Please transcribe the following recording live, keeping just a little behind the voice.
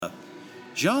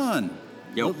John,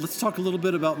 Yo. let's talk a little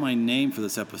bit about my name for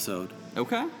this episode.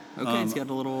 Okay. It's got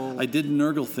a little... I did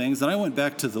Nurgle things, then I went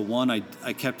back to the one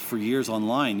I kept for years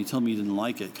online. You told me you didn't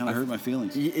like it. Kind of hurt my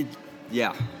feelings. It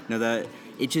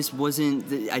just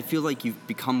wasn't... I feel like you've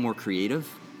become more creative.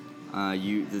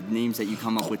 The names that you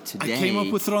come up with today... I came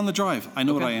up with it on the drive. I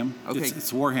know what I am. Okay.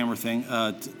 It's a Warhammer thing.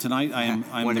 Tonight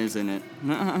I'm When isn't it?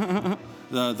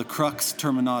 the Crux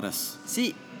Terminatus.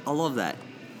 See, I love that.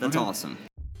 That's awesome.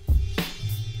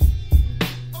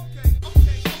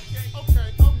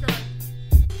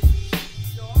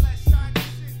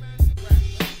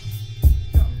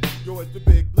 It's the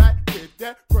big black kid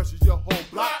that crushes your whole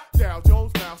block. Dow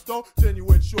Jones, milestone,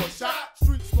 genuine short shot,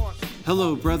 street smart.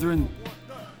 Hello, brethren.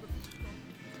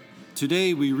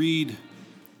 Today we read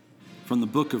from the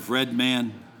book of Red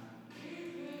Man,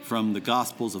 from the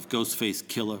Gospels of Ghostface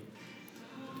Killer.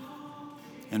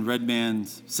 And Red Man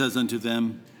says unto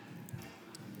them,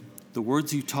 "The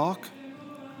words you talk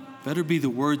better be the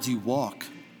words you walk.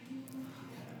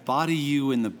 Body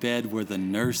you in the bed where the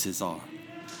nurses are.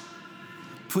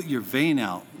 Put your vein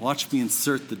out, watch me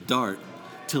insert the dart,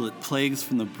 till it plagues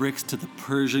from the bricks to the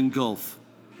Persian Gulf.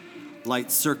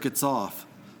 Light circuits off,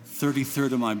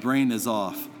 33rd of my brain is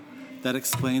off. That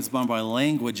explains my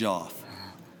language off.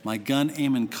 My gun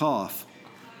aim and cough.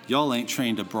 Y'all ain't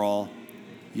trained to brawl.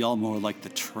 Y'all more like the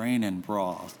training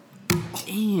brawl."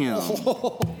 Damn.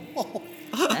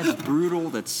 That's brutal,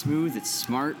 that's smooth, it's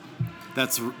smart.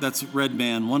 That's Red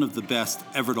Man, one of the best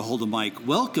ever to hold a mic.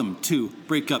 Welcome to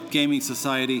Breakup Gaming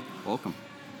Society. Welcome.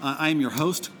 I'm your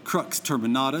host, Crux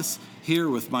Terminatus, here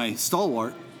with my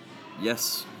stalwart.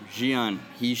 Yes, Gian,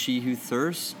 he, she who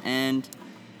thirsts. And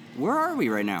where are we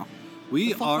right now? Where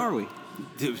the fuck are we?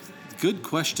 Good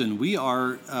question. We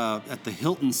are at the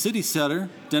Hilton City Center,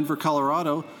 Denver,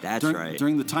 Colorado. That's right.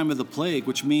 During the time of the plague,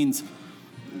 which means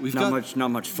we've got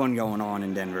not much fun going on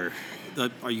in Denver.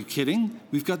 Are you kidding?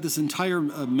 We've got this entire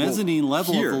mezzanine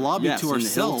level of the lobby to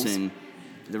ourselves. In the Hilton,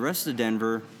 the rest of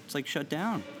Denver, it's like shut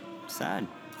down. Sad.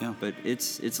 Yeah. But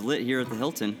it's lit here at the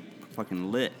Hilton.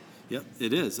 Fucking lit. Yep,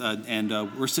 it is. And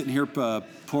we're sitting here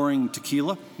pouring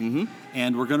tequila. Mm-hmm.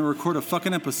 And we're going to record a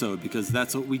fucking episode because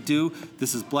that's what we do.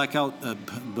 This is Blackout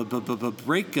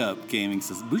Breakup Gaming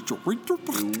System.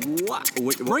 What?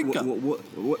 Breakup.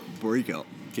 What breakup?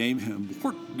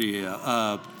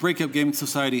 Breakup Gaming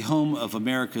Society, home of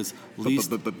America's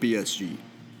least... BSG.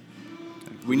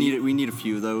 We need a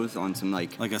few of those on some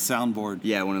like a soundboard.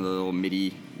 Yeah, one of the little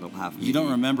MIDI, little half MIDI. You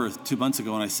don't remember 2 months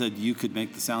ago when I said you could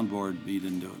make the soundboard, but you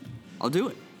didn't do it. I'll do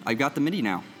it. I've got the MIDI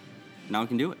now. Now I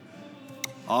can do it.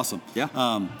 Awesome. Yeah.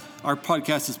 Our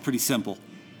podcast is pretty simple.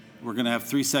 We're going to have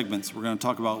 3 segments. We're going to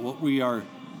talk about what we are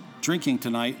drinking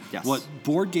tonight, yes, what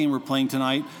board game we're playing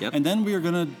tonight, yep, and then we are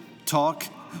going to talk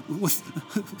with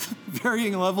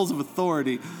varying levels of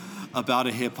authority about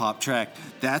a hip-hop track.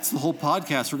 That's the whole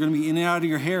podcast. We're going to be in and out of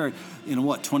your hair in,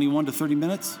 21 to 30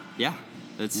 minutes? Yeah.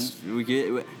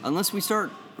 Unless we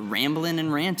start rambling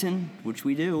and ranting, which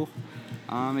we do,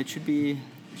 it should be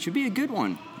a good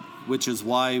one. Which is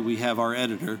why we have our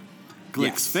editor,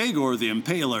 Glix Fagor the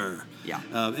Impaler. Yeah.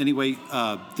 Anyway,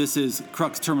 this is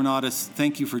Crux Terminatus.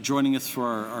 Thank you for joining us for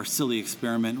our silly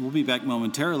experiment. We'll be back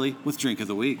momentarily with Drink of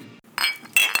the Week.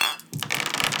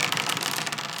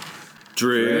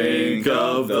 Drink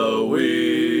of the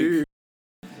week.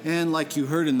 And like you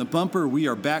heard in the bumper, we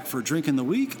are back for Drink in the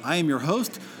Week. I am your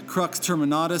host, Crux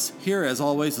Terminatus, here as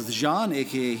always with Jean,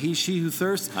 a.k.a. He, She Who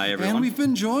Thirsts. Hi, everyone. And we've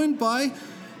been joined by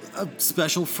a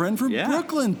special friend from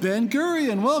Brooklyn, Ben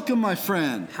Gurion. Welcome, my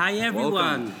friend. Hi,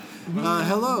 everyone.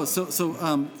 Hello. So,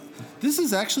 this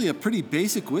is actually a pretty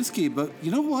basic whiskey, but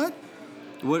you know what?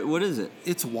 What is it?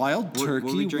 It's Wild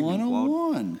Turkey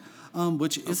 101.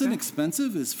 Which isn't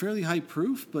expensive, is fairly high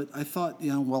proof, but I thought,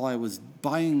 while I was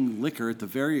buying liquor at the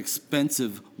very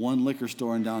expensive one liquor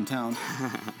store in downtown,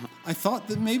 I thought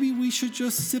that maybe we should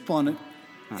just sip on it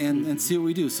and see what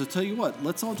we do. So tell you what,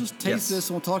 let's all just taste this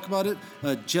and we'll talk about it.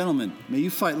 Gentlemen, may you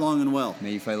fight long and well.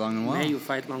 May you fight long and well. May you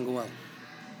fight long and well.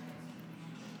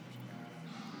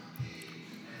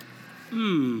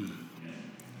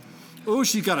 Oh,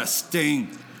 she got a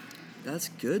sting. That's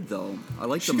good, though. I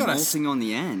like the malting on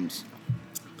the end.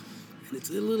 And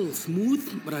it's a little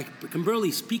smooth, but I can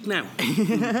barely speak now.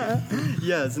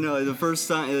 Yes, no, the first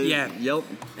time. Yep.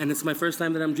 And it's my first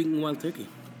time that I'm drinking Wild Turkey.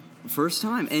 First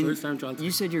time? And first time Wild Turkey.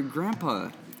 You said your grandpa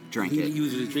drank He it.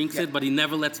 usually drinks it, but he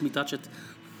never lets me touch it.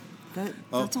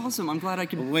 That's awesome. I'm glad I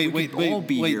could. Wait,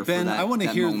 here Ben, for that, I want to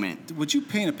hear. Moment. Would you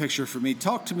paint a picture for me?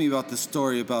 Talk to me about this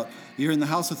story about you're in the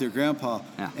house with your grandpa,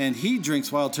 and he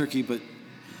drinks Wild Turkey, but.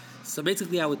 So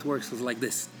basically, how it works is like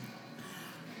this.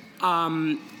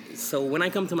 So when I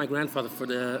come to my grandfather for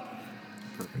the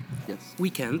Perfect. Yes.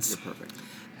 weekends, You're perfect.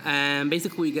 and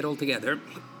basically we get all together.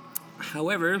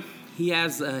 However, he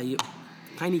has a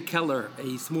tiny cellar,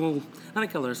 a small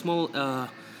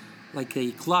like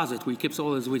a closet where he keeps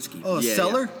all his whiskey. Oh, a Yeah,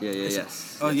 cellar? Yeah,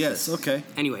 yes. Oh, yes. Okay.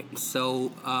 Anyway,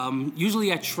 so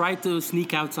usually I try to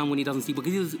sneak out some when he doesn't see,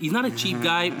 because he's not a cheap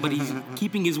guy, but he's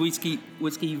keeping his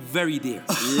whiskey very dear.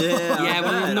 Yeah. Yeah,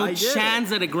 but there's no I get it. chance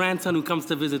that a grandson who comes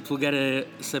to visit will get a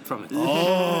sip from it.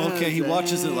 Oh, okay. He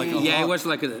watches it like a Yeah, hawk. it was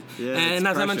like that. Yeah, And it's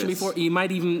as I mentioned precious. before, he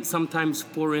might even sometimes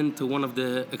pour into one of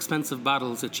the expensive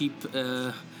bottles a cheap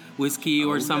whiskey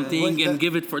or something Like and that-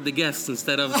 give it for the guests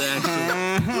instead of the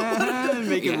actual.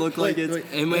 Make it Yeah. look like Wait, it's.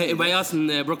 wait. And by us in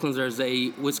Brooklyn, there's a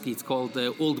whiskey. It's called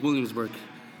Old Williamsburg.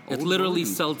 It Old literally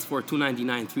Williams. sells for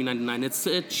 $2.99, $3.99. It's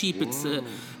cheap. It's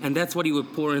and that's what he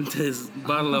would pour into his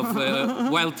bottle of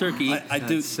wild turkey. I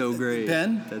do. That's so great.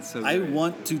 Ben, That's so I great.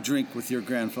 want to drink with your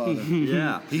grandfather.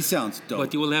 Yeah. He sounds dope.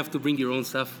 But you will have to bring your own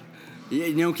stuff. Yeah.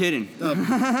 No kidding.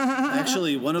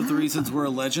 Actually, one of the reasons we're a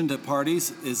legend at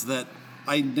parties is that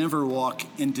I never walk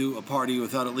into a party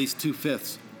without at least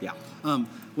 2/5. Yeah.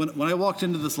 When I walked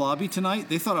into this lobby tonight,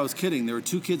 they thought I was kidding. There were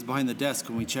 2 kids behind the desk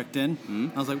when we checked in.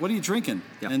 I was like, "What are you drinking?"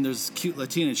 Yeah. And there's a cute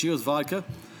Latina, and she goes, "Vodka."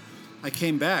 I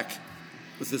came back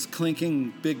with this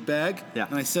clinking big bag, Yeah.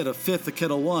 and I said, "A fifth of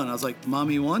Kettle One." I was like,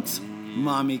 "Mommy wants,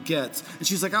 mommy gets." And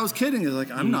she's like, "I was kidding." I was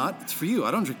like, "I'm not. It's for you. I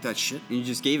don't drink that shit." And you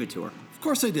just gave it to her. Of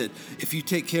course I did. If you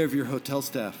take care of your hotel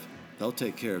staff, they'll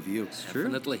take care of you. True.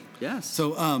 Definitely. Yes. So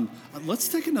let's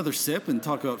take another sip and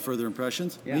talk about further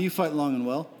impressions. Yeah. May you fight long and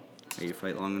well. May you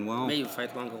fight long and well. May you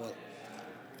fight longer well.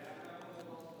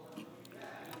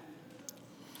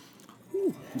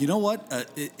 You know what?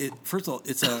 First of all,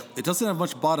 it doesn't have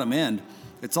much bottom end.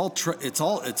 It's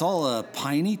all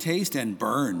piney taste and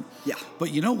burn. Yeah.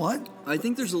 But you know what? I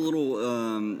think there's a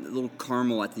little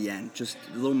caramel at the end, just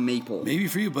a little maple. Maybe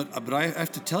for you, but I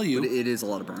have to tell you, But it is a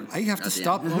lot of burn. I have to at the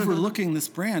stop end. overlooking this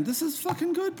brand. This is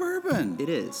fucking good bourbon. It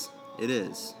is. It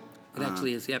is. It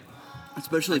actually is, yep.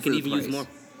 Especially I can for even the use price. more.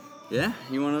 Yeah.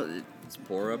 You want to? Let's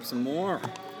pour up some more.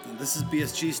 This is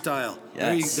BSG style.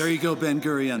 Yes. There you go, Ben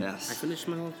Gurion. I Yes. finished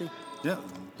my whole thing. Yeah.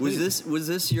 Was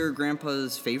this your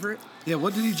grandpa's favorite? Yeah.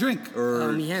 What did he drink?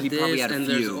 Or He had probably this, had a and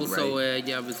few, there's also,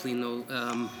 right? obviously,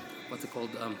 what's it called?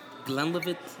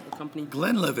 Glenlivet company.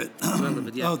 Glenlivet.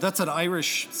 Glenlivet, yeah. Oh, that's an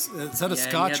Irish. Is that a Yeah,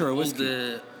 Scotch he or had a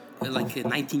whiskey? like a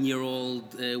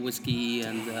 19-year-old whiskey,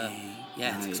 and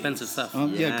it's expensive stuff.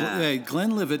 Yeah, Yeah.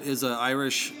 Glenlivet is an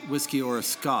Irish whiskey or a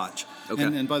Scotch. Okay.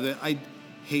 And by the way, I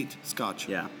hate Scotch.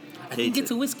 Yeah. I think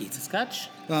it's a whiskey. It's a Scotch.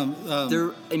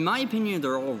 They're, in my opinion,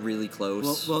 they're all really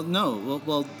close. Well,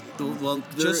 they're,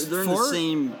 just they're in for the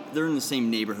same. They're in the same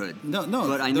neighborhood. No,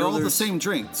 But I they're know all the there's- same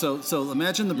drink. So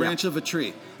imagine the branch of a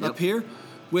tree. Yep. Up here,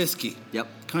 whiskey. Yep.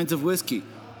 Kinds of whiskey: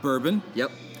 bourbon,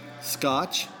 Yep.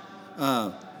 Scotch,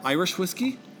 Irish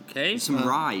whiskey, Okay. Some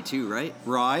rye too, right?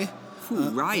 rye. Ooh,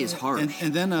 rye is harsh.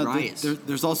 And then rye is.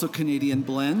 there's also Canadian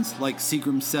blends like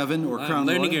Seagram 7 or Crown I'm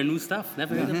learning Royal. your new stuff.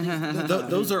 Never heard of this.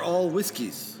 Those are all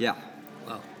whiskeys. Yeah.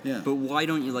 Wow. Yeah. But why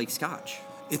don't you like Scotch?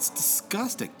 It's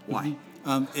disgusting. Why?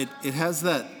 It has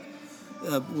that.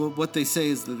 What they say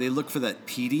is that they look for that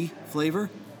peaty flavor.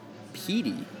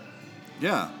 Peaty.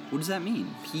 Yeah, What does that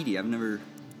mean? Peaty. I've never.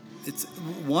 it's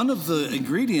one of the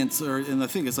ingredients, in the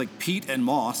thing. It's like peat and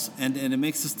moss, and it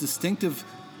makes this distinctive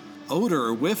odor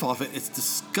or whiff off it. It's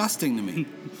disgusting to me.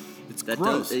 It's That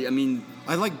gross. does. I mean,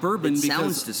 I like bourbon it because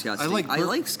sounds disgusting. I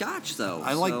like Scotch though.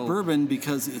 I like so- bourbon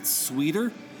because it's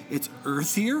sweeter, it's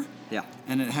earthier, Yeah.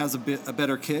 and it has a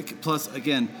better kick. Plus,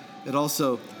 again, it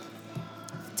also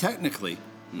technically,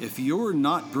 if you're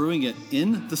not brewing it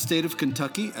in the state of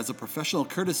Kentucky as a professional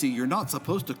courtesy, you're not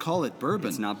supposed to call it bourbon.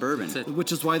 It's not bourbon. That's it.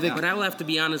 Which is why they. But I will have to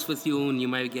be honest with you, and you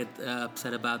might get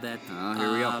upset about that.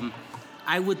 Here we go.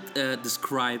 I would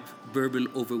describe bourbon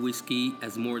over whiskey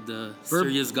as more the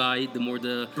serious guy, the more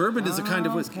the... Bourbon is a kind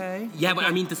of whiskey. Okay. Yeah, but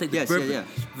I mean to say the Yes, bourbon yeah.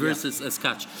 versus a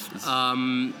Scotch.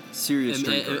 Serious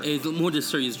drinker. More the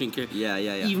serious drinker. Yeah.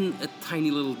 Even a tiny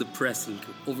little depressing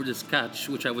over the Scotch,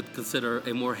 which I would consider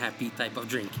a more happy type of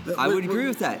drink. I would agree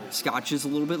with that. Scotch is a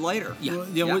little bit lighter.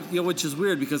 Yeah. Which is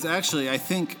weird because actually, I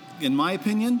think, in my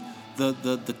opinion,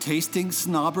 the tasting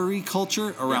snobbery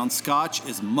culture around Scotch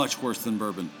is much worse than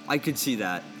bourbon. I could see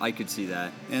that.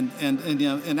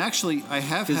 And actually, I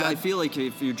have Because had. I feel like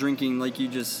if you're drinking, like you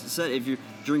just said, if you're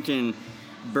drinking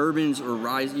bourbons or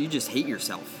rye, you just hate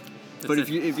yourself. But if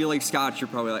you like Scotch, you're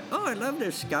probably like, oh, I love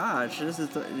this Scotch. This is,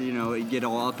 you get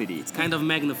all uppity. Kind of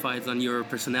magnifies on your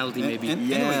personality, maybe. and-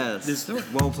 Yes. this-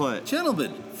 Well put.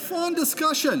 Gentlemen, fun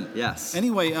discussion. Yes.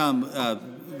 Anyway,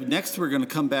 next we're going to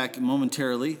come back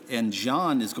momentarily, and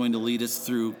John is going to lead us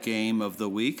through Game of the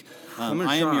Week. I'm gonna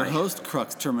I am your try. host,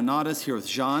 Crux Terminatus, here with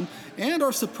John, and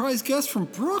our surprise guest from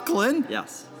Brooklyn,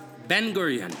 Yes. Ben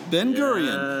Gurion. Ben Gurion.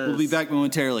 Yes. We'll be back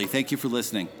momentarily. Thank you for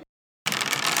listening.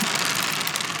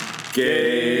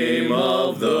 Game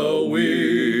of the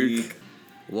Week.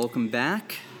 Welcome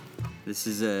back. This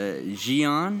is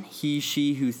Gian, he,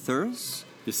 she, who thirsts,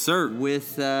 Yes, sir.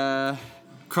 with,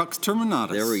 Crux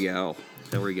Terminatus. there we go.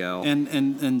 There we go.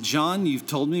 And John, you've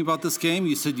told me about this game.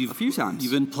 You said A few times.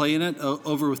 You've been playing it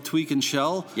over with Tweak and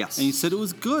Shell. Yes. And you said it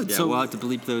was good. yeah, so we'll have to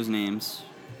bleep those names.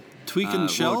 Tweak and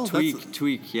Shell. Well,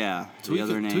 Tweak, yeah. Tweak, the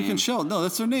other name. Tweak and Shell. No,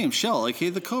 that's their name. Shell, aka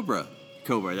the Cobra.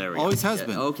 Cobra, there we go. Always has Yeah,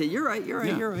 been. Okay, you're right.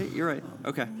 Yeah. You're right.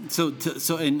 Okay.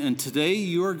 And today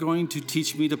you are going to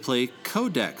teach me to play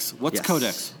Codex. What's Yes.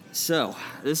 Codex? So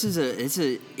this is it's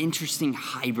an interesting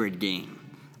hybrid game.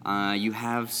 You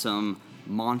have some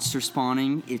monster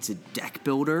spawning. It's a deck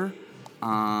builder.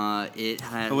 It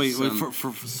has. Oh, wait.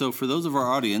 some, For those of our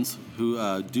audience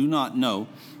who do not know,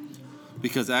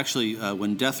 because actually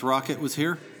when Death Rocket was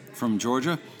here from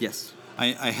Georgia, yes.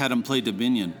 I had him play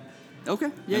Dominion.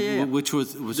 Okay. Yeah. Which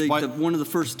was why, one of the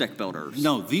first deck builders.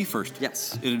 no, the first.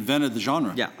 Yes. It invented the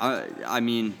genre. Yeah. I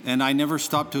mean, And I never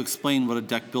stopped to explain what a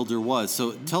deck builder was.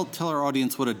 So tell our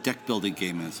audience what a deck building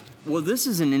game is. well, this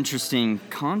is an interesting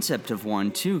concept of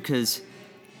one too, because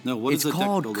No, what it's is a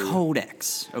called deck builder?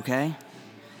 Codex. Okay.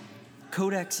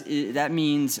 Codex, that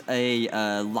means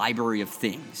a library of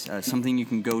things, something you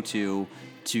can go to.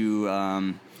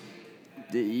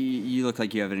 You look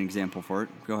like you have an example for it.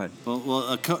 Go ahead. Well,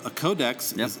 a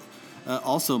codex Yep. is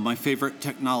also my favorite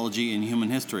technology in human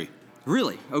history.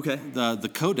 Really? Okay. The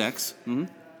codex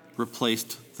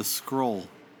replaced the scroll.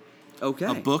 Okay.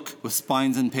 A book with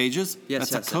spines and pages.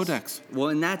 Yes, that's a codex. Well,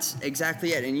 and that's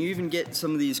exactly it. And you even get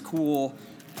some of these cool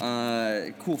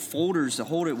folders to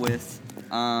hold it with.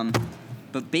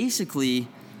 But basically,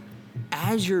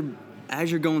 as you're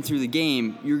going through the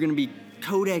game, you're going to be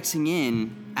codexing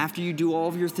in. After you do all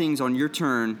of your things on your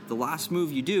turn, the last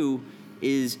move you do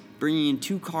is bringing in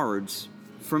 2 cards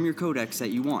from your codex that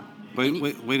you want.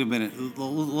 Wait a minute.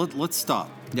 Let's stop.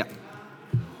 Yeah.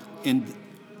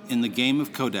 In the game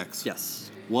of codex. Yes.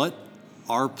 What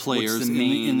are players in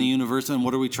main- the universe, and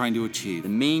what are we trying to achieve? The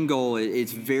main goal,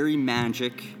 it's very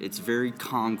magic, it's very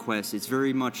conquest, it's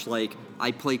very much like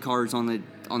I play cards on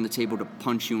the table to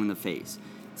punch you in the face.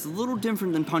 It's a little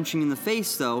different than punching in the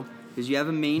face though, because you have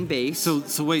a main base. So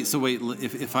wait.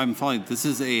 If I'm following, this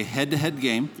is a head-to-head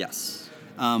game Yes.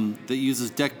 that uses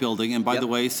deck building. And by Yep. the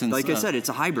way, since like I said, it's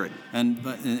a hybrid.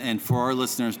 and for our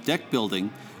listeners, deck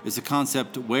building is a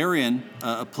concept wherein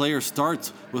a player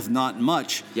starts with not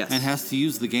much Yes. and has to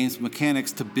use the game's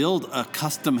mechanics to build a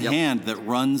custom Yep. hand that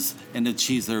runs and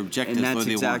achieves their objectives. And that's whether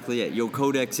they exactly it. You'll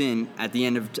codex in at the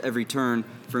end of every turn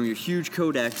from your huge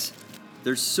codex.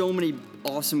 There's so many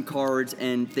awesome cards,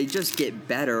 and they just get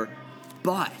better.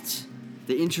 But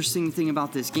the interesting thing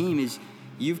about this game is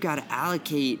you've got to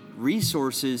allocate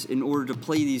resources in order to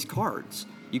play these cards.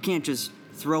 You can't just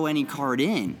throw any card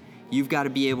in. You've got to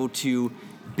be able to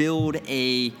build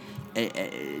a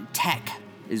tech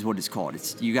is what it's called.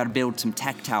 You got to build some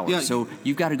tech towers. Yeah. So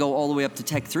you've got to go all the way up to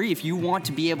Tech 3 if you want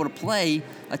to be able to play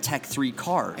a Tech 3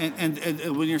 card. And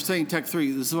when you're saying Tech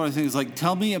 3, this is what I think is like,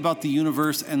 tell me about the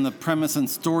universe and the premise and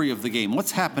story of the game.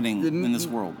 What's happening in this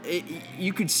world?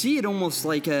 You could see it almost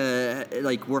like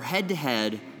we're head to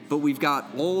head, but we've got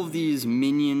all of these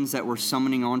minions that we're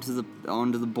summoning onto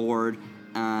the board.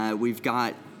 We've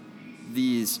got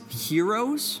these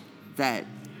heroes that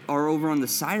are over on the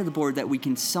side of the board that we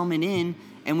can summon in,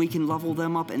 and we can level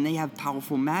them up, and they have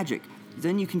powerful magic.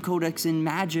 Then you can codex in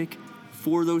magic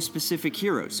for those specific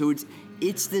heroes. So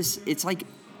it's like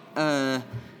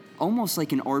almost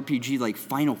like an RPG, like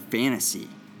Final Fantasy,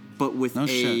 but with No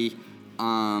shit.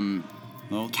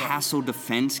 No, castle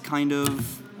defense kind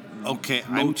of okay.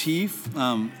 motif.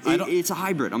 I don't. It's a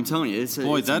hybrid. I'm telling you, it's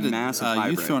a massive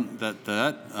hybrid. You've thrown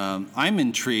that. I'm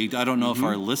intrigued. I don't know if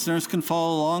our listeners can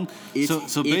follow along. It's,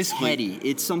 so it's basically, heady.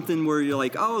 It's something where you're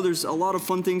like, oh, there's a lot of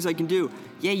fun things I can do.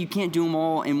 Yeah, you can't do them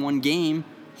all in one game.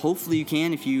 Hopefully you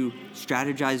can if you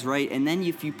strategize right, and then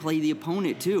if you play the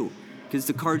opponent too, because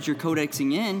the cards you're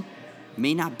codexing in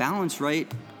may not balance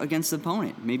right against the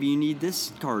opponent. Maybe you need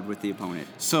this card with the opponent.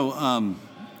 So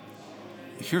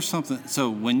here's something. So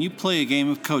when you play a game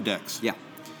of Codex, Yeah.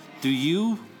 do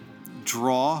you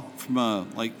draw from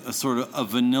a sort of a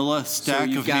vanilla stack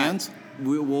you've of got- hands?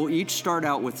 We'll each start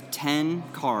out with 10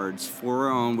 cards for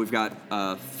our own. We've got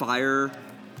Fire,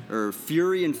 or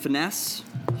Fury and Finesse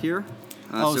here.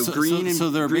 Green and so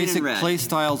there are green basic and red. play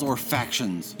styles or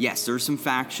factions. Yes, there's some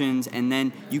factions, and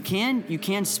then you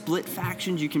can split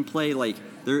factions. You can play like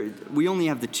there. We only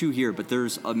have the 2 here, but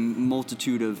there's a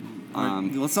multitude of.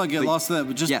 Let's not get lost in that,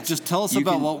 but just tell us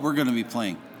about what we're going to be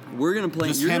playing. We're gonna play.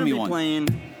 Just You're hand gonna me be one.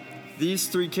 playing these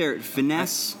 3 characters: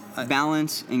 finesse,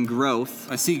 balance, and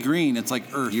growth. I see green. It's like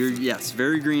earth. You're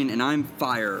very green, and I'm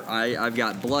fire. I've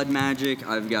got blood magic.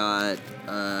 I've got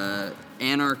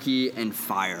anarchy and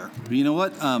fire. You know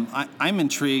what? I'm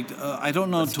intrigued. I don't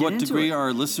know Let's to what get into degree it.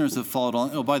 our listeners have followed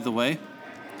on. Oh, by the way,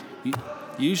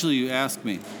 usually you ask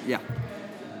me. Yeah.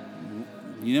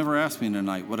 You never asked me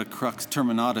tonight what a crux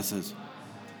terminatus is.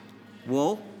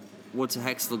 Well, what's a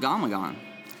hexagomagon?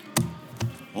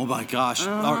 Oh my gosh!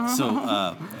 All right,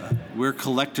 so we're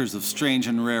collectors of strange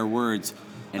and rare words.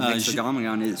 And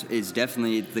hexagomagon is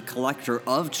definitely the collector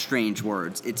of strange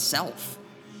words itself.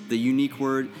 The unique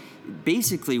word.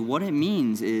 Basically, what it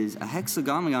means is a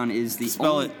hexagomagon is the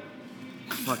Spell only... it.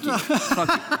 Fuck you. Fuck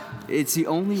you. It's the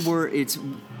only word.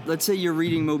 Let's say you're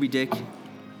reading Moby Dick.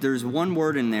 There's one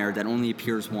word in there that only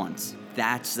appears once.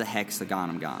 That's the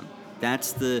hexagomagon.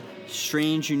 That's the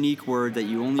strange, unique word that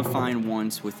you only find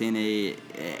once within a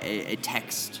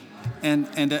text. And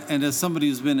as somebody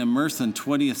who's been immersed in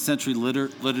 20th century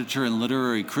literature and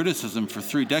literary criticism for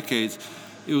 3 decades,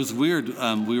 it was weird.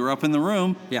 We were up in the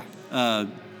room,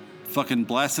 fucking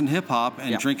blasting hip hop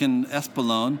and drinking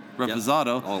Espolón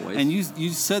Reposado. Always. And you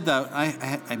said that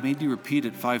I made you repeat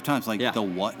it 5 times. Like the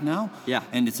what now? Yeah.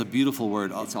 And it's a beautiful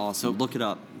word. It's awesome. Look it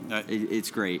up. It's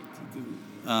great.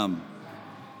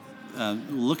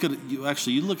 Look at it.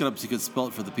 You look it up so you can spell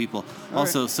it for the people.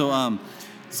 Also,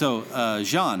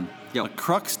 Jean, a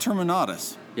crux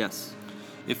terminatus. Yes.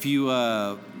 If you,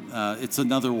 it's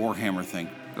another Warhammer thing.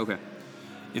 Okay.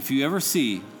 If you ever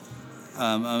see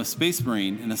a Space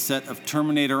Marine in a set of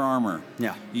Terminator armor,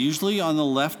 usually on the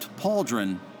left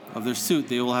pauldron of their suit,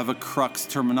 they will have a crux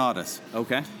terminatus.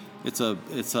 Okay. It's a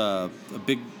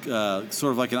big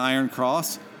sort of like an iron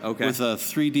cross. Okay. With a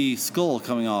 3D skull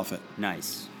coming off it.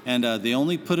 Nice. And they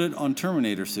only put it on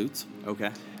Terminator suits.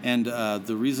 Okay. And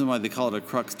the reason why they call it a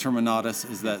crux terminatus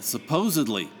is that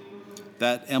supposedly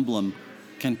that emblem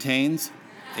contains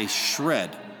a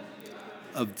shred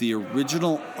of the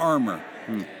original armor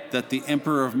that the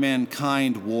Emperor of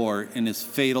Mankind wore in his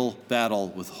fatal battle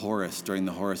with Horus during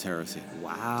the Horus Heresy.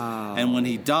 Wow. And when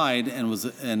he died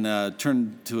and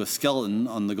turned to a skeleton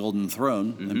on the Golden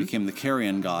Throne and became the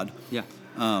Carrion God,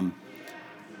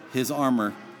 his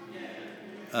armor,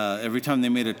 every time they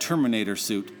made a Terminator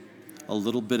suit, a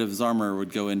little bit of his armor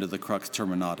would go into the crux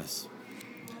terminatus.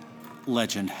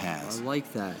 Legend has. I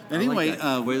like that. Anyway, I like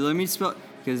that. Wait, let me spell,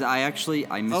 because I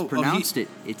mispronounced it.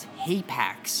 It's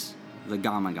Hapax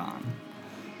Legomagon.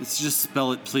 Let's just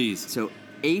spell it, please. So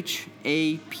Hapax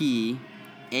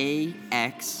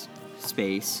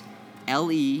space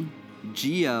Legomenon.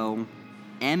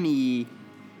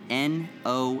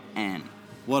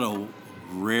 What a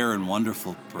rare and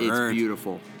wonderful bird. It's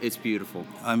beautiful. It's beautiful.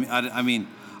 I mean,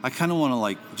 I kind of want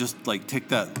to just take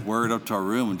that word up to our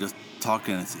room and just talk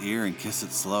in its ear and kiss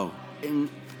it slow. And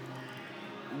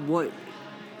what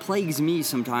plagues me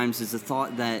sometimes is the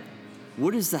thought that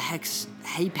what is the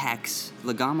Hapax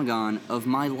Legomagon of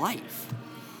my life?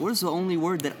 What is the only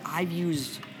word that I've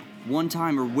used one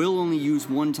time or will only use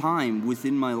one time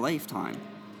within my lifetime?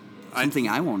 Something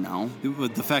I won't know.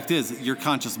 But the fact is, your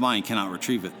conscious mind cannot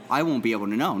retrieve it. I won't be able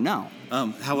to know, no.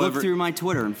 However, look through my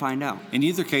Twitter and find out. In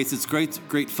either case, it's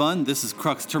great fun. This is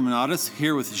Crux Terminatus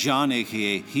here with Jean,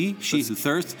 a.k.a. he, she who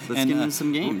thirsts. Let's get into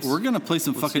some games. We're going to play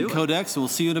some fucking Codex, and we'll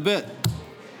see you in a bit.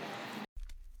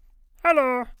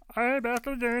 Hello, I'm back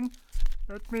again.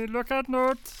 Let me look at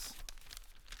notes.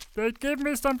 They give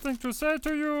me something to say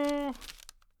to you.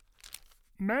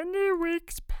 Many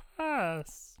weeks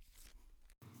pass.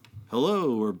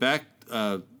 Hello, we're back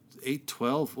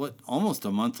 8/12, almost a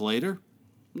month later?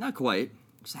 Not quite,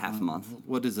 just half a month.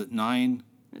 What is it, 9?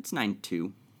 It's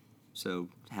 9/2, so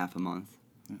half a month.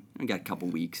 I got a couple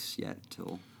weeks yet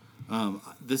till...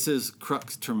 This is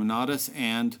Crux Terminatus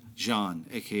and Jean,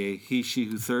 a.k.a. he, she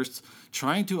who thirsts,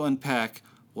 trying to unpack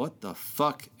what the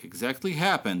fuck exactly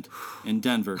happened in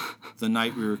Denver the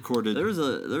night we recorded. There was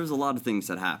a lot of things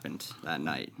that happened that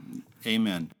night.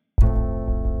 Amen.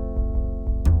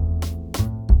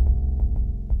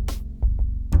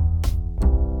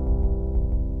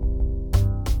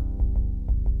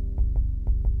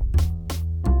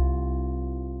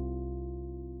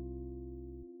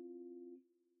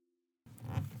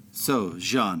 So,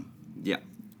 Jean. Yeah.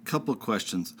 Couple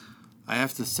questions. I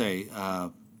have to say,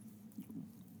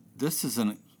 this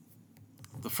isn't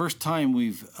the first time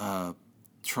we've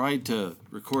tried to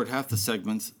record half the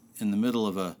segments in the middle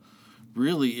of a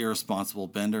really irresponsible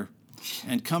bender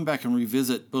and come back and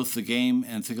revisit both the game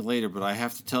and Think It Later, but I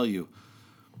have to tell you,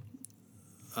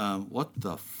 what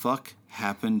the fuck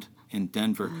happened in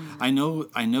Denver? I know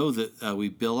that we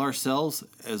bill ourselves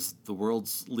as the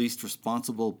world's least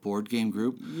responsible board game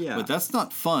group, Yeah. but that's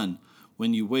not fun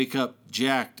when you wake up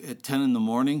jacked at 10 in the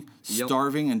morning, Yep.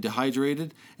 starving and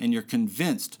dehydrated, and you're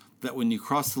convinced that when you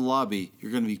cross the lobby,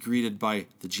 you're going to be greeted by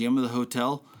the GM of the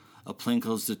hotel, a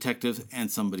plainclothes detective,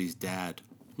 and somebody's dad.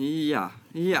 Yeah.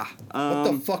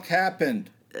 What the fuck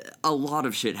happened? A lot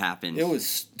of shit happened. It was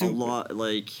stupid. A lot,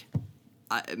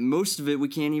 most of it we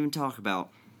can't even talk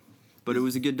about. But it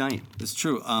was a good night. It's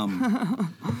true.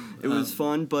 It was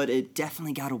fun, but it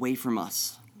definitely got away from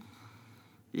us.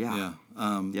 Yeah.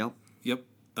 Yeah. Yep. Yep.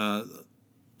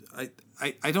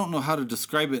 I don't know how to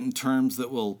describe it in terms that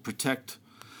will protect.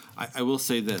 I will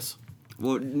say this.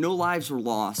 Well, no lives were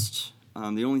lost.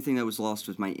 The only thing that was lost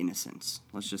was my innocence.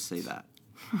 Let's just say that.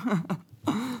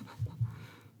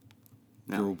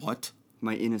 Your what?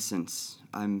 My innocence.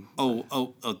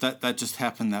 That just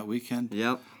happened that weekend?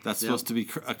 Yep. That's supposed to be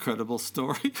a credible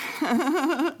story?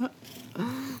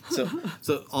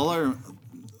 So all our...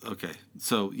 Okay.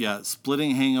 So, yeah,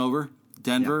 Splitting Hangover,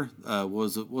 Denver,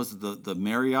 was it the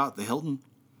Marriott, the Hilton?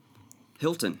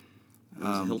 Hilton. It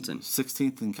was Hilton.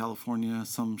 16th in California,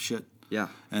 some shit. Yeah.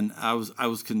 And I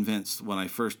was convinced when I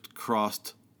first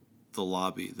crossed the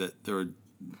lobby that there were...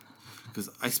 Because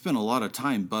I spent a lot of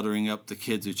time buttering up the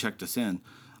kids who checked us in.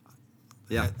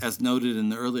 Yeah. As noted in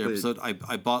the earlier episode, I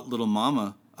bought Little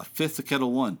Mama a fifth of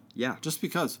Kettle One. Yeah. Just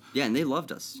because. Yeah, and they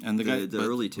loved us. And the guy, the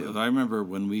early two. But I remember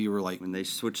when we were like, When they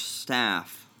switched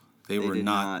staff, they were did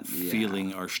not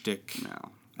feeling our shtick.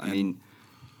 No. I mean,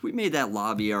 we made that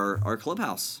lobby our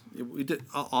clubhouse. We did.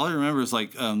 All I remember is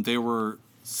like there were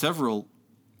several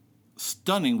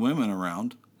stunning women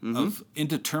around of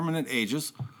indeterminate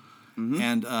ages,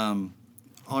 and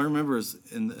all I remember is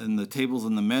in the tables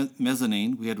in the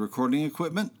mezzanine we had recording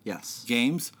equipment, Yes.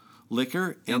 games,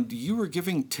 liquor, and you were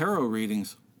giving tarot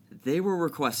readings. They were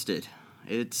requested.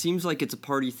 It seems like it's a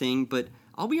party thing, but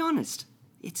I'll be honest,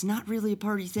 it's not really a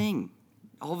party thing.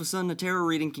 All of a sudden, a tarot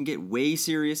reading can get way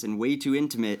serious and way too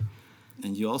intimate.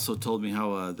 And you also told me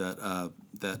how that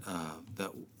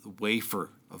wafer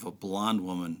of a blonde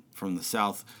woman from the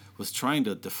South was trying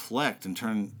to deflect and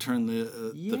turn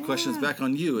the questions back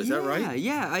on you. Is that right?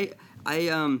 Yeah.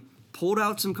 I pulled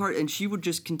out some cards, and she would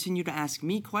just continue to ask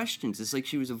me questions. It's like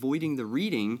she was avoiding the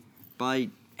reading by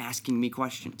asking me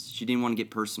questions. She didn't want to get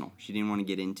personal. She didn't want to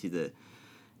get into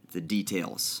the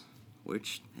details.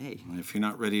 Which, hey. If you're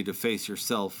not ready to face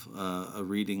yourself, a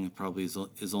reading probably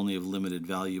is only of limited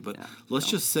value. But let's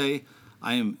just say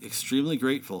I am extremely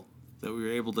grateful that we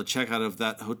were able to check out of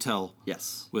that hotel.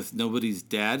 Yes. With nobody's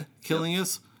dad killing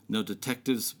us, no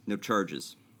detectives, No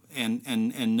charges. and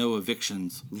no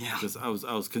evictions. Yeah. Because I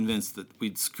was convinced that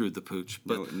we'd screwed the pooch.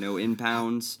 But No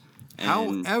impounds.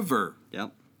 however,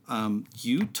 Yep.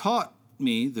 you taught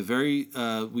me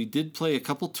we did play a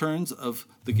couple turns of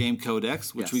the game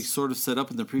Codex, which we Yes. sort of set up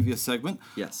in the previous segment.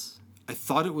 Yes. I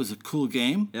thought it was a cool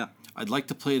game. Yeah. I'd like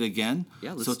to play it again.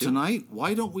 Yeah, let's so do it. tonight,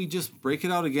 why don't we just break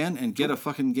it out again and get a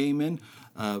fucking game in,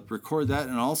 record that,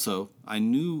 and also I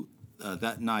knew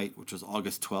that night, which was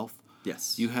August 12th.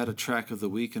 Yes. You had a track of the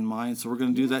week in mind, so we're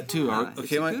going to do that too. Yeah, it's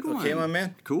a good Okay, one. my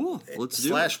man. Cool. Let's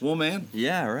do it. / woman.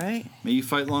 Yeah, right? May you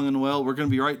fight long and well. We're going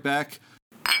to be right back.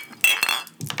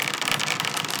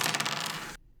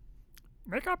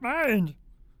 Make up mind.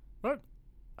 What?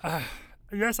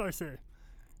 Yes, I say.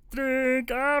 Drink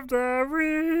of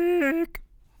the week.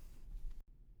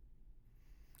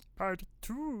 Part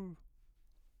 2.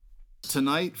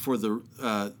 Tonight for the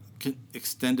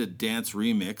extended dance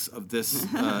remix of this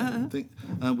thing,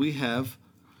 we have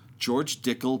George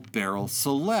Dickel Barrel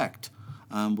Select,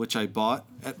 which I bought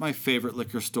at my favorite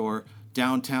liquor store,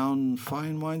 Downtown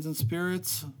Fine Wines and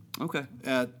Spirits Okay.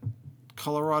 at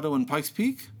Colorado and Pikes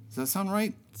Peak. Does that sound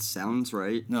right? Sounds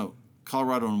right. No,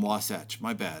 Colorado and Wasatch.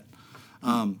 My bad.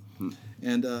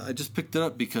 And I just picked it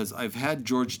up because I've had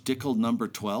George Dickel number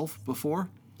 12 before.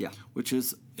 Yeah. Which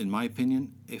is, in my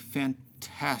opinion, a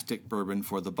fantastic bourbon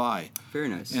for the buy. Very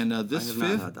nice. And I have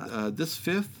not had that. this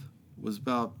fifth was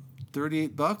about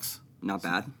 $38. Not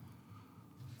bad.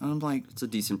 And I'm like, It's a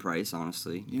decent price,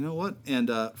 honestly. you know what? And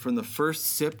from the first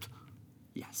sipped,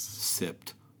 Yes.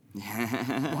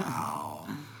 wow.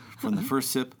 From the first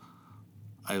sip,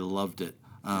 I loved it.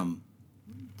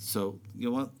 So, you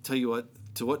know what? Tell you what,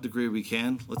 to what degree we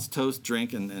can, let's toast,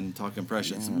 drink, and talk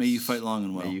impressions. Yes. May you fight long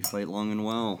and well. May you fight long and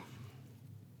well.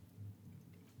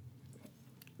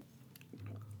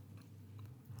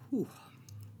 Whew.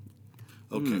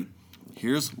 Okay,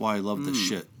 here's why I love this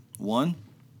shit. One,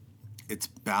 it's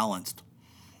balanced.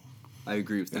 I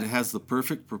agree with And that. it has the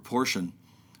perfect proportion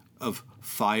of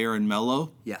fire and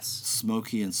mellow, Yes.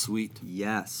 smoky and sweet.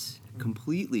 Yes,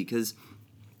 completely. Because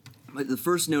the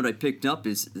first note I picked up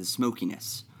is the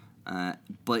smokiness,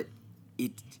 but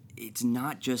it's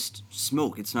not just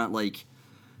smoke. It's not like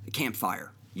a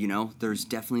campfire. You know, there's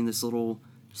definitely this little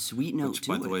sweet note Which, to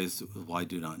by it. the way, is why I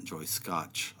do not enjoy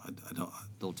Scotch. I don't.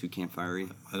 A little too campfire-y.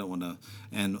 I don't want to.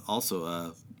 And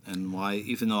also, and why,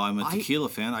 even though I'm a I- tequila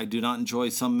fan, I do not enjoy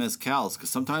some mezcals because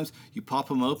sometimes you pop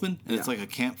them open and it's Yeah. like a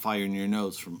campfire in your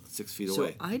nose from 6 feet So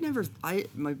away.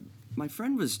 my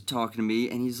friend was talking to me,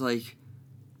 and he's like,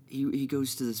 he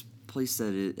goes to this place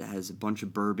that it has a bunch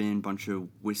of bourbon, bunch of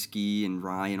whiskey and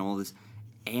rye and all this,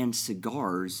 and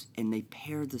cigars, and they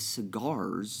pair the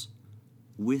cigars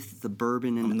with the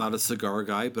bourbon and I'm not a cigar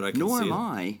guy, but I can nor see am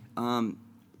it. I.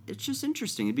 It's just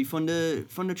interesting. It'd be fun to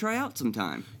try out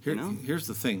sometime. Here, you know, Here's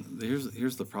the thing.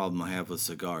 Here's the problem I have with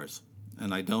cigars,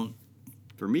 and I don't.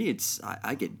 for me,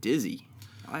 I get dizzy.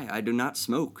 I do not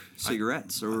smoke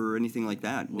cigarettes or anything like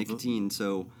that, nicotine.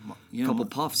 So you a know, couple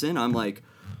puffs in, I'm like,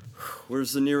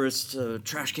 where's the nearest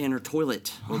trash can or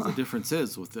toilet? Well, the difference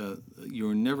is with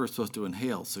you're never supposed to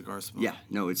inhale cigar smoke. Yeah,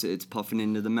 no, it's puffing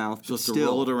into the mouth. Just but to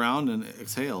still. roll it around and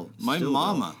exhale. My Still,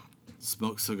 mama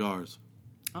smokes cigars,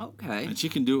 Okay. and she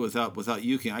can do it without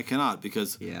yuking. I cannot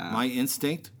because Yeah. my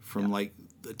instinct from like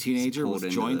a teenager pulled with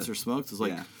into joints the- or smokes is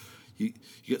like yeah. you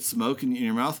get smoke in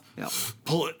your mouth, Yeah.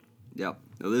 pull it. Yep.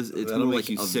 No, it's That'll more make like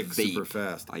you a sick vape, super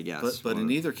fast. I guess. But in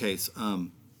or- either case,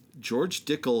 George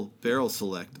Dickel Barrel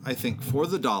Select, I think for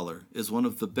the dollar, is one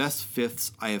of the best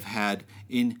fifths I have had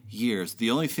in years. The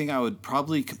only thing I would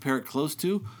probably compare it close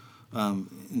to,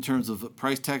 in terms of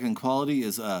price tag and quality,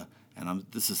 is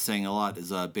this is saying a lot,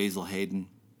 is Basil Hayden,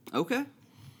 Okay.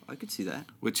 I could see that.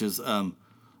 which is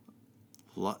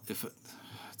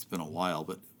it's been a while,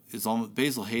 but is almost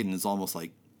Basil Hayden is almost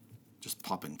like just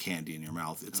popping candy in your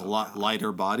mouth. It's a lot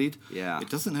lighter bodied. Yeah. It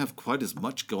doesn't have quite as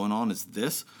much going on as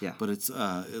this. Yeah. But it's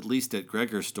at least at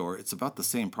Gregor's store, it's about the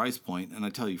same price point. And I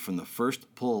tell you, from the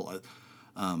first pull,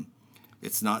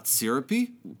 it's not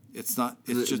syrupy. It's not.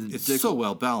 It's The just. It's Dickel- so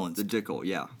well balanced. The Dickel,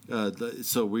 yeah.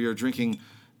 So we are drinking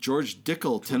George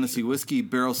Dickel Tennessee Whiskey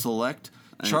Barrel Select,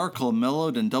 charcoal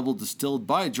mellowed and double distilled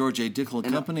by George A. Dickel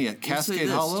and Company at I'll say Cascade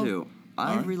this, Hollow. too.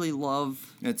 I Alright. really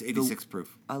love. And it's 86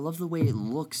 proof. I love the way it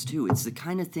looks too. It's the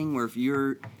kind of thing where if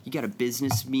you got a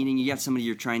business meeting, you got somebody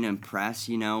you're trying to impress,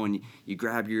 you know, and you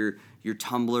grab your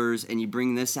tumblers and you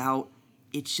bring this out.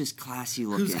 It's just classy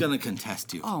looking. Who's gonna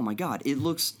contest you? Oh my God!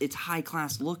 It's high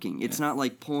class looking. It's not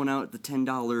like pulling out the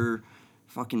 $10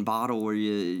 fucking bottle where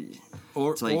you.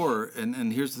 Or it's like-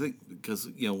 and here's the thing, because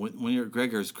you know when you're at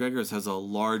Gregor's has a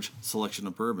large selection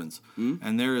of bourbons,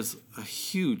 and there is a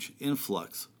huge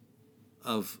influx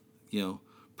of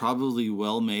probably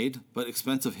well made but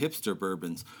expensive hipster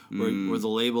bourbons where the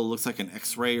label looks like an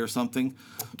X-ray or something.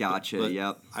 Gotcha. But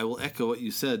Yep. I will echo what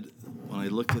you said when I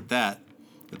looked at that,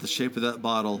 at the shape of that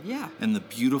bottle, Yeah. and the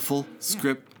beautiful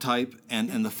script type,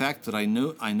 and the fact that I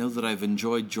know that I've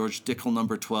enjoyed George Dickel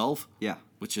number 12, Yeah.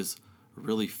 which is a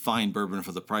really fine bourbon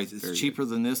for the price. It's Very cheaper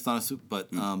than this, not a soup,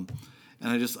 but and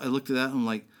I looked at that and I'm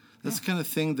like, that's the kind of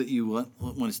thing that you want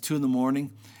when it's 2 a.m. and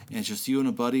it's just you and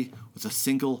a buddy with a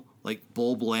single like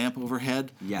bulb lamp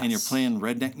overhead, and you're Yes. playing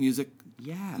redneck music.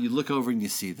 Yeah. You look over and you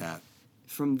see that.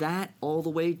 From that all the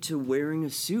way to wearing a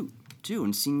suit too,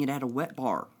 and seeing it at a wet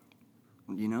bar.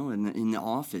 You know, in the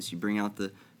office, you bring out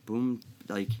the boom,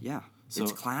 like So,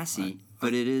 it's classy,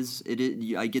 but it is.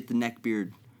 I get the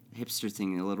neckbeard hipster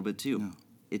thing a little bit too.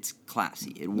 It's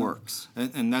classy. It works.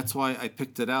 And that's why I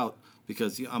picked it out,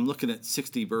 because I'm looking at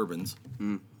 60 bourbons,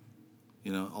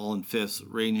 all in fifths,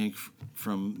 ranging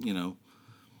from the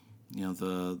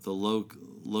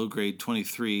low grade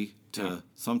 23 to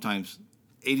sometimes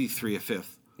 83 a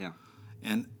fifth, Yeah.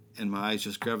 and my eyes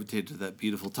just gravitated to that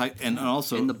beautiful type, and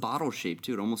also And the bottle shape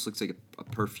too. It almost looks like a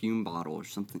perfume bottle or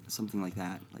something like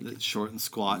that. Like it's short and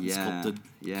squat and Yeah, sculpted,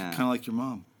 yeah. kind of like your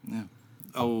mom. Yeah.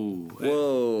 Oh.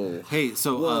 whoa. Hey,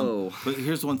 so Whoa. but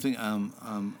here's one thing.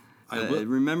 I will,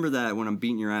 Remember that when I'm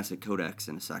beating your ass at Codex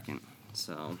in a second.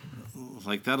 So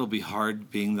like that'll be hard,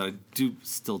 being that I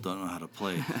still don't know how to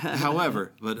play.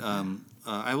 However, but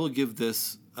I will give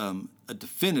this a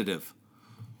definitive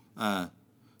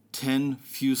 10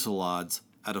 fusillades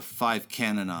out of 5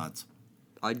 cannonades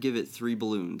I'd give it 3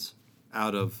 balloons,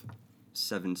 out of.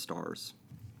 7 stars.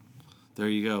 There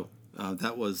you go.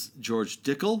 That was George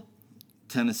Dickel,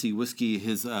 Tennessee Whiskey,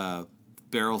 his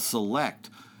Barrel Select,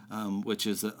 which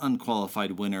is an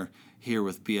unqualified winner here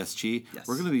with BSG. Yes.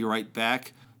 We're going to be right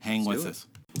back. Hang Let's with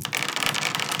do us.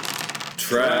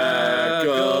 Track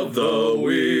of the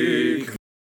week.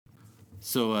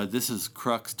 So this is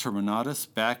Crux Terminatus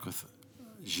back with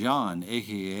Jean,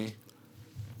 a.k.a.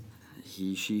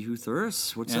 He, she who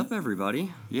thirsts. What's And- up,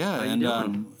 everybody? Yeah, How you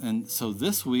doing? and so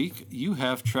this week you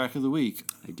have Track of the Week.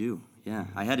 I do. Yeah,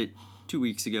 I had it 2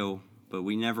 weeks ago, but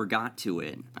we never got to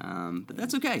it. But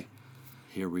that's okay.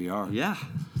 Here we are. Yeah.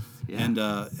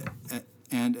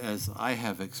 And as I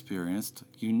have experienced,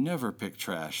 you never pick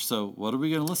trash. So what are we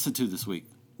going to listen to this week?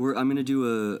 I'm going to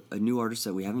do a new artist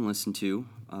that we haven't listened to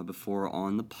before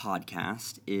on the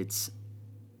podcast.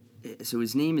 So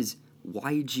his name is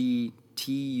YGTUT,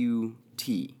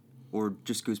 or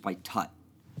just goes by Tut.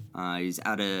 He's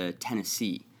out of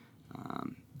Tennessee.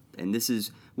 And this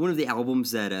is one of the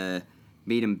albums that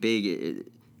made him big.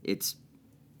 It's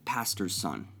Pastor's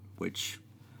Son, which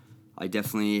I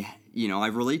definitely, I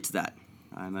relate to that.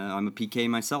 I'm a PK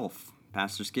myself,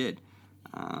 pastor's kid.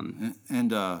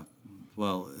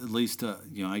 Well, at least,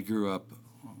 I grew up,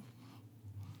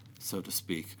 so to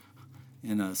speak,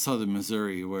 in southern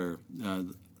Missouri, where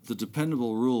the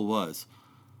dependable rule was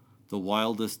the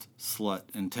wildest slut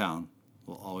in town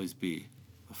will always be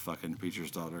a fucking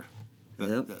preacher's daughter.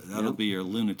 That'll be your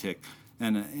lunatic.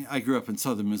 And I grew up in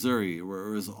southern Missouri, where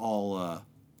it was all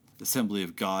Assembly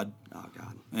of God. Oh,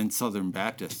 God. And Southern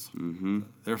Baptists. Mm-hmm.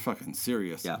 They're fucking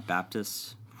serious. Yeah,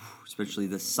 Baptists, especially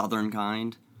the southern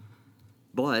kind.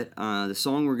 But the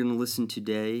song we're going to listen to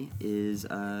today is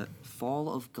Fall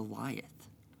of Goliath.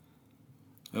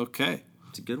 Okay.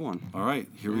 It's a good one. All right,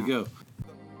 here we go.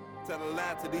 Tell a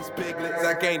lie to these piglets,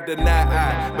 I can't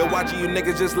deny. I've been watching you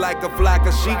niggas just like a flock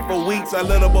of sheep for weeks. I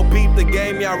little but peep the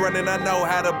game y'all running, I know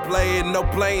how to play it. No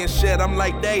playing shit, I'm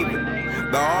like David,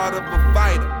 the art of a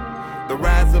fighter, the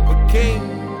rise of a king,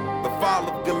 the fall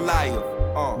of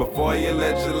Goliath. Before you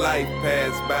let your life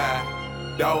pass by,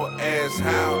 don't ask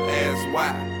how, ask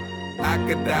why. I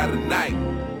could die tonight,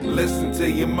 listen to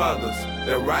your mothers.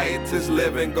 That riotous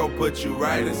living go put you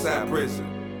right inside prison.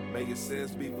 May your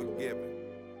sins be forgiven.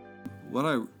 What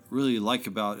I really like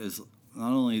about is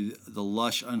not only the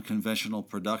lush, unconventional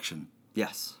production,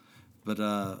 Yes. but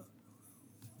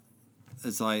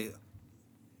as I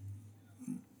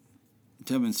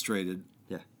demonstrated,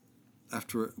 Yeah.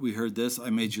 after we heard this, I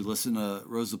made you listen to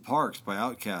Rosa Parks by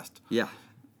Outkast. Yeah.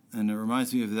 And it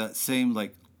reminds me of that same,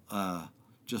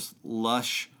 just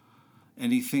lush,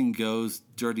 anything goes,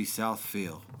 dirty South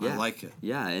feel. Yeah. I like it.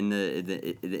 Yeah, and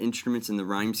the instruments and the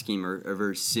rhyme scheme are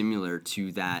very similar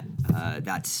to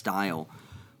that style.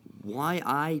 Why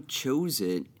I chose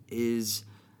it is,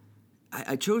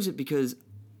 I chose it because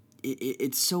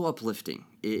it's so uplifting.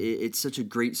 It's such a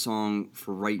great song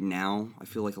for right now. I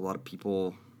feel like a lot of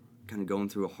people kind of going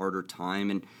through a harder time,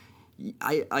 and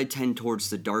I tend towards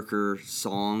the darker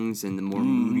songs and the more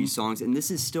moody songs, and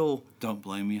this is still... Don't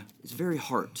blame you. It's very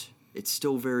heart. It's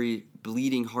still very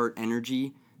bleeding heart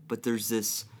energy, but there's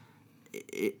this...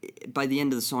 by the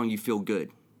end of the song, you feel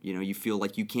good. You feel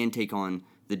like you can take on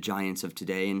the giants of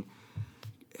today, and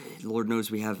Lord knows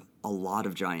we have a lot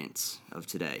of giants of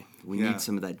today. We need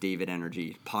some of that David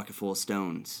energy, pocket full of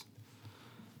stones.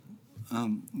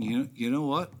 You know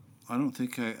what? I don't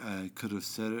think I could have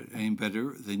said it any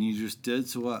better than you just did.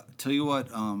 So tell you what,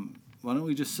 why don't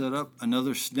we just set up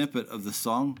another snippet of the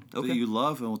song that you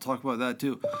love, and we'll talk about that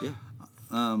too. Yeah.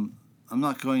 I'm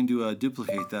not going to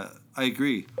duplicate that. I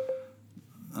agree.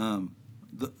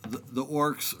 The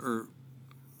orcs are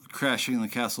crashing the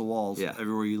castle walls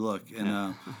everywhere you look,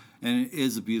 and it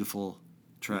is a beautiful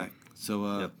track.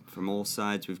 So from all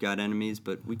sides, we've got enemies,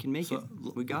 but we can make it.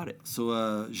 We got it.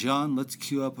 So Jean, let's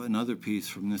cue up another piece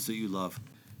from this that you love.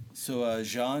 So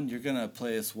Jean, you're gonna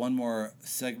play us one more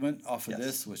segment off of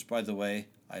this, which, by the way,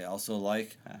 I also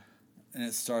like, and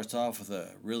it starts off with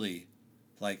a really,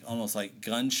 almost like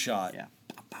gunshot,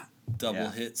 double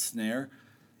hit snare.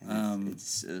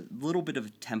 It's a little bit of a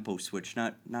tempo switch,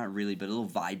 not really, but a little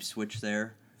vibe switch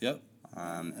there. Yep.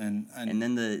 And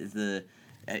then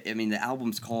the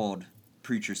album's called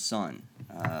Preacher's Son,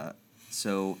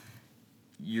 so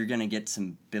you're gonna get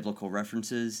some biblical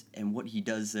references, and what he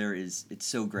does there it's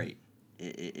so great.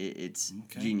 It's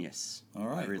genius. All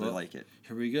right, I really like it.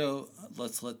 Here we go.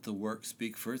 Let's let the work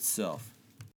speak for itself.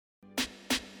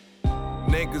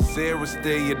 Niggas here will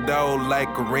steal your dough like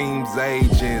Kareem's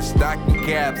agents. Stocking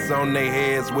caps on their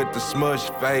heads with the smush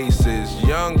faces.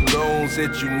 Young goons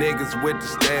hit you niggas with the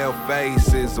stale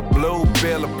faces. A blue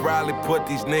pill will probably put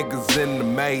these niggas in the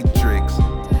Matrix.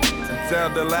 Tell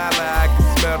Delilah I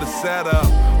can smell the setup.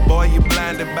 Boy, you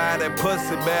blinded by that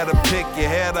pussy, better pick your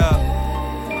head up.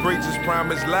 Preachers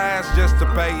promise lies just to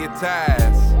pay your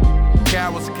tithes.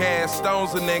 Cowards cast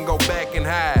stones and then go back and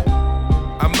hide.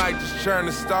 I might just turn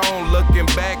to stone. Looking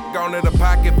back on it, a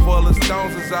pocket full of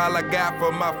stones is all I got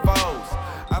for my foes.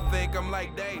 I think I'm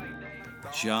like David.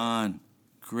 John,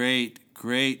 great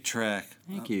track.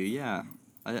 Thank you. Yeah,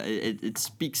 it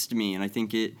speaks to me, and I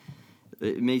think it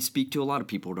may speak to a lot of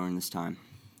people during this time.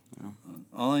 You know?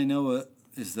 All I know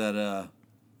is that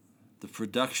the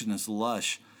production is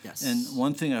lush. Yes. And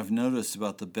one thing I've noticed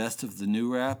about the best of the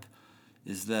new rap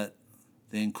is that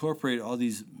they incorporate all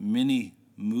these mini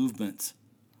movements.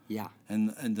 Yeah. And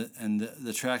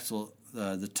the tracks will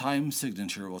the time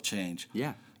signature will change.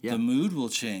 Yeah. Yeah. The mood will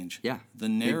change. Yeah. The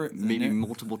narrative maybe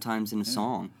multiple times in a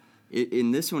song.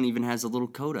 In this one, even has a little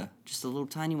coda, just a little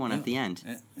tiny one at the end.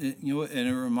 And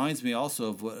it reminds me also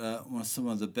of what some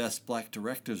of the best black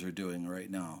directors are doing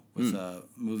right now with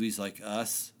movies like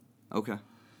Us. Okay.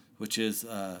 Which is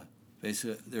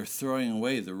basically they're throwing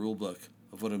away the rule book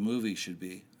of what a movie should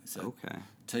be. So, okay.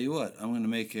 Tell you what, I'm going to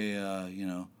make a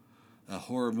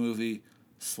horror movie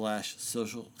 /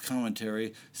 social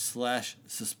commentary /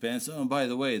 suspense. Oh, and by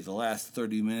the way, the last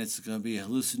 30 minutes is going to be a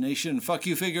hallucination. Fuck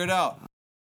you, figure it out.